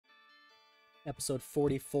Episode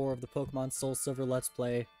 44 of the Pokemon Soul Silver Let's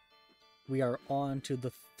Play. We are on to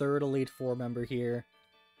the third Elite Four member here,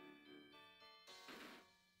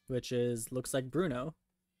 which is, looks like Bruno.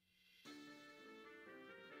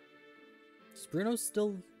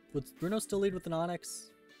 Would Bruno still lead with an Onix?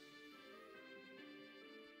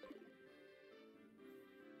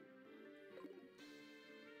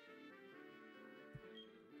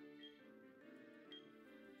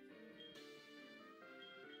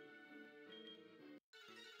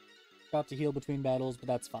 About to heal between battles, but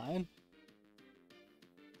that's fine.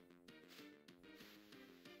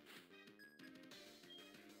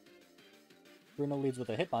 Bruno leads with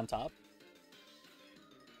a Hitmontop.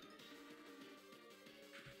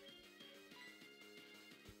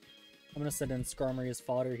 I'm gonna send in Skarmory as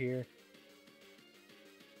fodder here.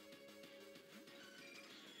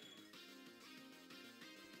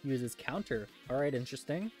 Uses counter. Alright,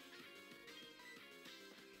 interesting.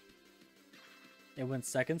 It went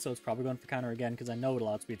second, so it's probably going for counter again, because I know it'll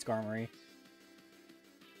outspeed Skarmory.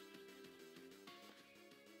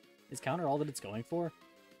 Is counter all that it's going for?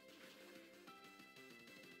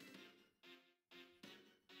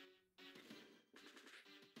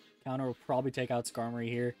 Counter will probably take out Skarmory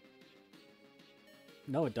here.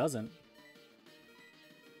 No, it doesn't.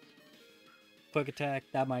 Quick attack,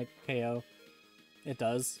 that might KO. It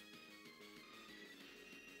does.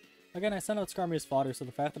 Again, I sent out Skarmory as fodder, so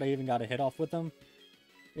the fact that I even got a hit off with them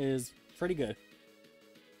is pretty good.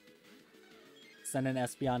 Send in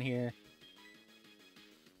Espeon here.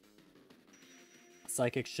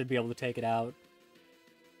 Psychic should be able to take it out.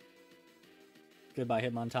 Goodbye,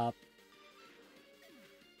 Hitmontop.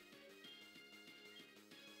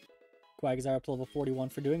 Quagsire up to level 41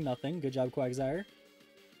 for doing nothing. Good job, Quagsire.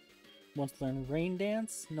 Wants to learn Rain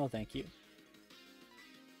Dance? No, thank you.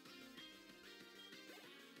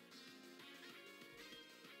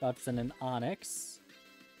 About to send in Onix.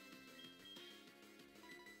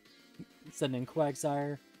 Send in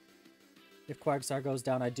Quagsire. If Quagsire goes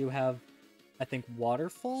down, I do have, I think,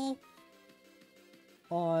 Waterfall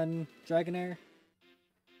on Dragonair.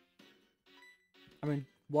 I mean,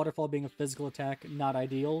 Waterfall being a physical attack, not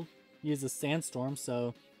ideal. Uses Sandstorm,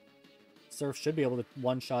 so Surf should be able to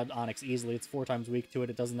one-shot Onix easily. It's 4 times weak to it.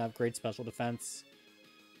 It doesn't have great special defense.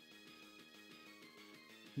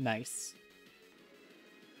 Nice.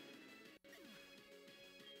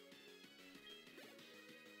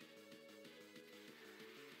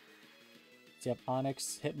 So you have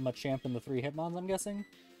Onix, Hitmonchamp, and the 3 Hitmons, I'm guessing.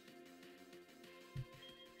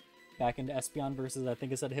 Back into Espeon versus, I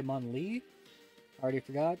think it said Hitmonlee. Already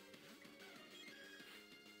forgot.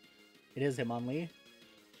 It is Hitmonlee.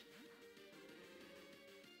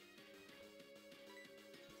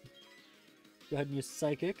 Go ahead and use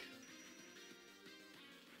Psychic.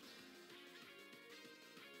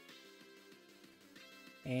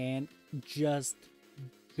 And just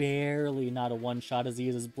barely not a one-shot as he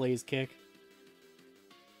uses Blaze Kick.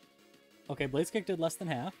 Okay, Blaze Kick did less than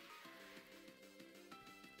half.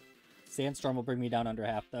 Sandstorm will bring me down under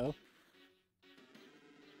half, though.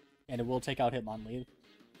 And it will take out Hitmonlee.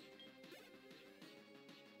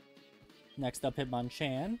 Next up,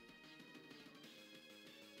 Hitmonchan.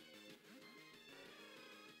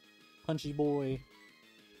 Punchy Boy.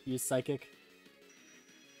 Use Psychic.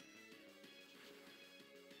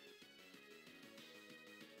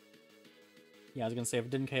 Yeah, I was gonna say, if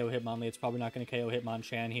it didn't KO Hitmonlee, it's probably not gonna KO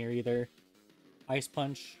Hitmonchan here either. Ice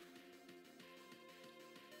Punch.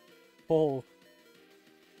 Oh.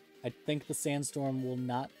 I think the Sandstorm will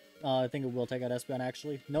not... I think it will take out Espeon,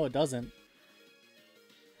 actually. No, it doesn't.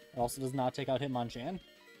 It also does not take out Hitmonchan.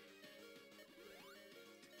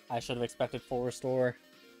 I should have expected full restore.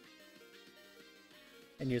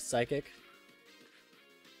 And use Psychic.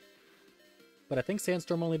 But I think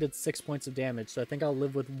Sandstorm only did 6 points of damage, so I think I'll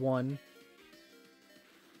live with 1.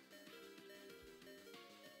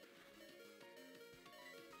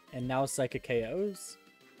 And now Psychic KOs.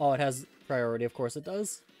 Oh, it has priority, of course it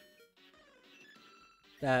does.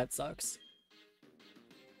 That sucks.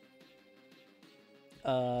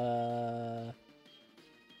 Send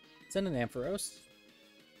an Ampharos.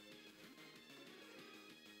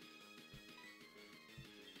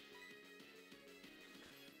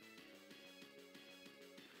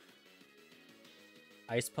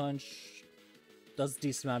 Ice Punch does a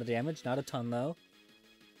decent amount of damage, not a ton though.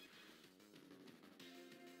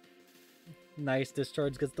 Nice,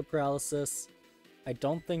 Discharge gets the paralysis. I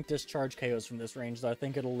don't think Discharge KOs from this range, though. I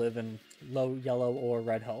think it'll live in low yellow or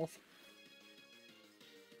red health.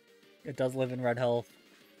 It does live in red health.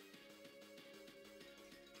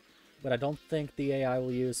 But I don't think the AI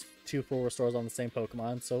will use 2 full restores on the same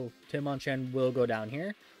Pokemon, so Hitmonchan will go down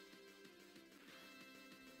here.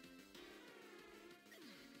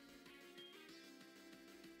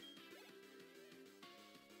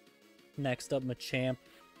 Next up, Machamp.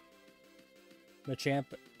 Machamp,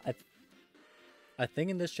 I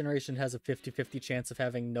think in this generation has a 50-50 chance of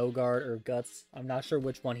having no guard or guts. I'm not sure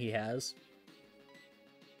which one he has.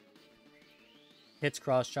 Hits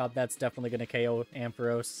cross chop, that's definitely going to KO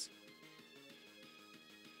Ampharos.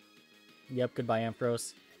 Yep, goodbye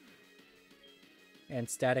Ampharos. And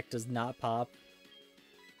static does not pop.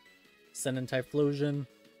 Send in Typhlosion.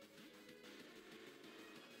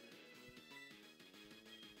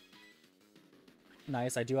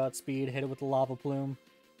 Nice, I do outspeed, hit it with the Lava Plume.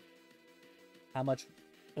 How much?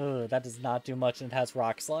 Ugh, that does not do much, and it has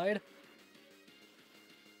Rock Slide.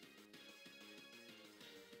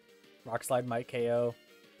 Rock Slide might KO.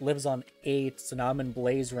 Lives on 8, so now I'm in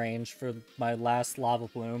Blaze range for my last Lava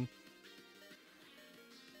Plume.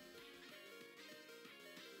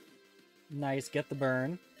 Nice, get the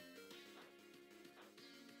burn.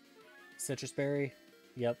 Citrus Berry.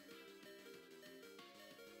 Yep.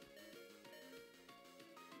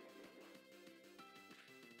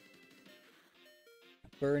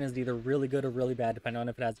 Burn is either really good or really bad, depending on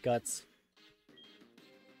if it has guts.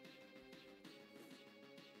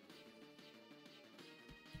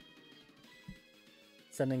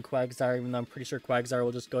 Sending Quagsire, even though I'm pretty sure Quagsire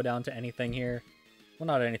will just go down to anything here. Well,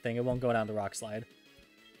 not anything. It won't go down to Rock Slide.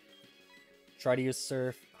 Try to use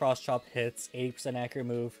Surf. Cross Chop hits. 80% accurate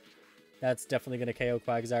move. That's definitely going to KO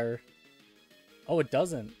Quagsire. Oh, it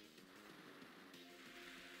doesn't.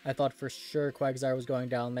 I thought for sure Quagsire was going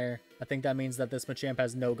down there. I think that means that this Machamp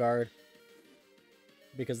has no guard.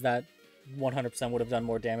 Because that 100% would have done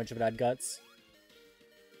more damage if it had guts.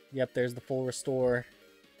 Yep, there's the full restore.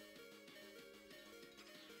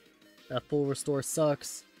 That full restore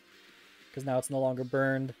sucks. Because now it's no longer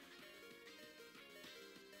burned.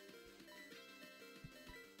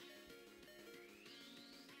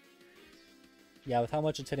 Yeah, with how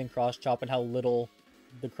much it's hitting cross chop and how little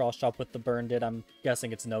the cross chop with the burn did, I'm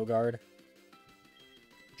guessing it's no guard.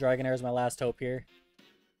 Dragonair is my last hope here.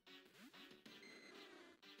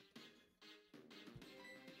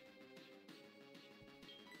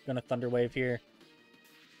 Gonna Thunder Wave here.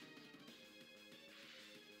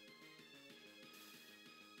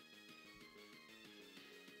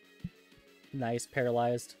 Nice,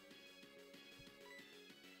 paralyzed.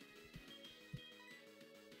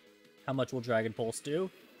 How much will Dragon Pulse do?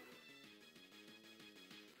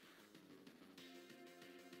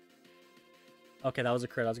 Okay, that was a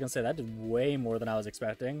crit. I was gonna say that did way more than I was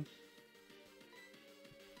expecting.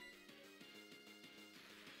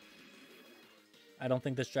 I don't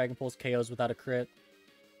think this Dragon Pulse KOs without a crit.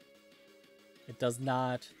 It does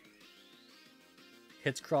not.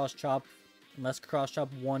 Hits Cross Chop. Unless Cross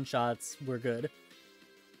Chop one-shots, we're good.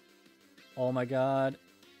 Oh my god.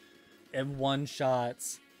 It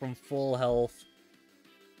one-shots from full health.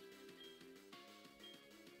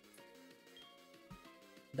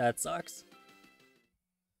 That sucks.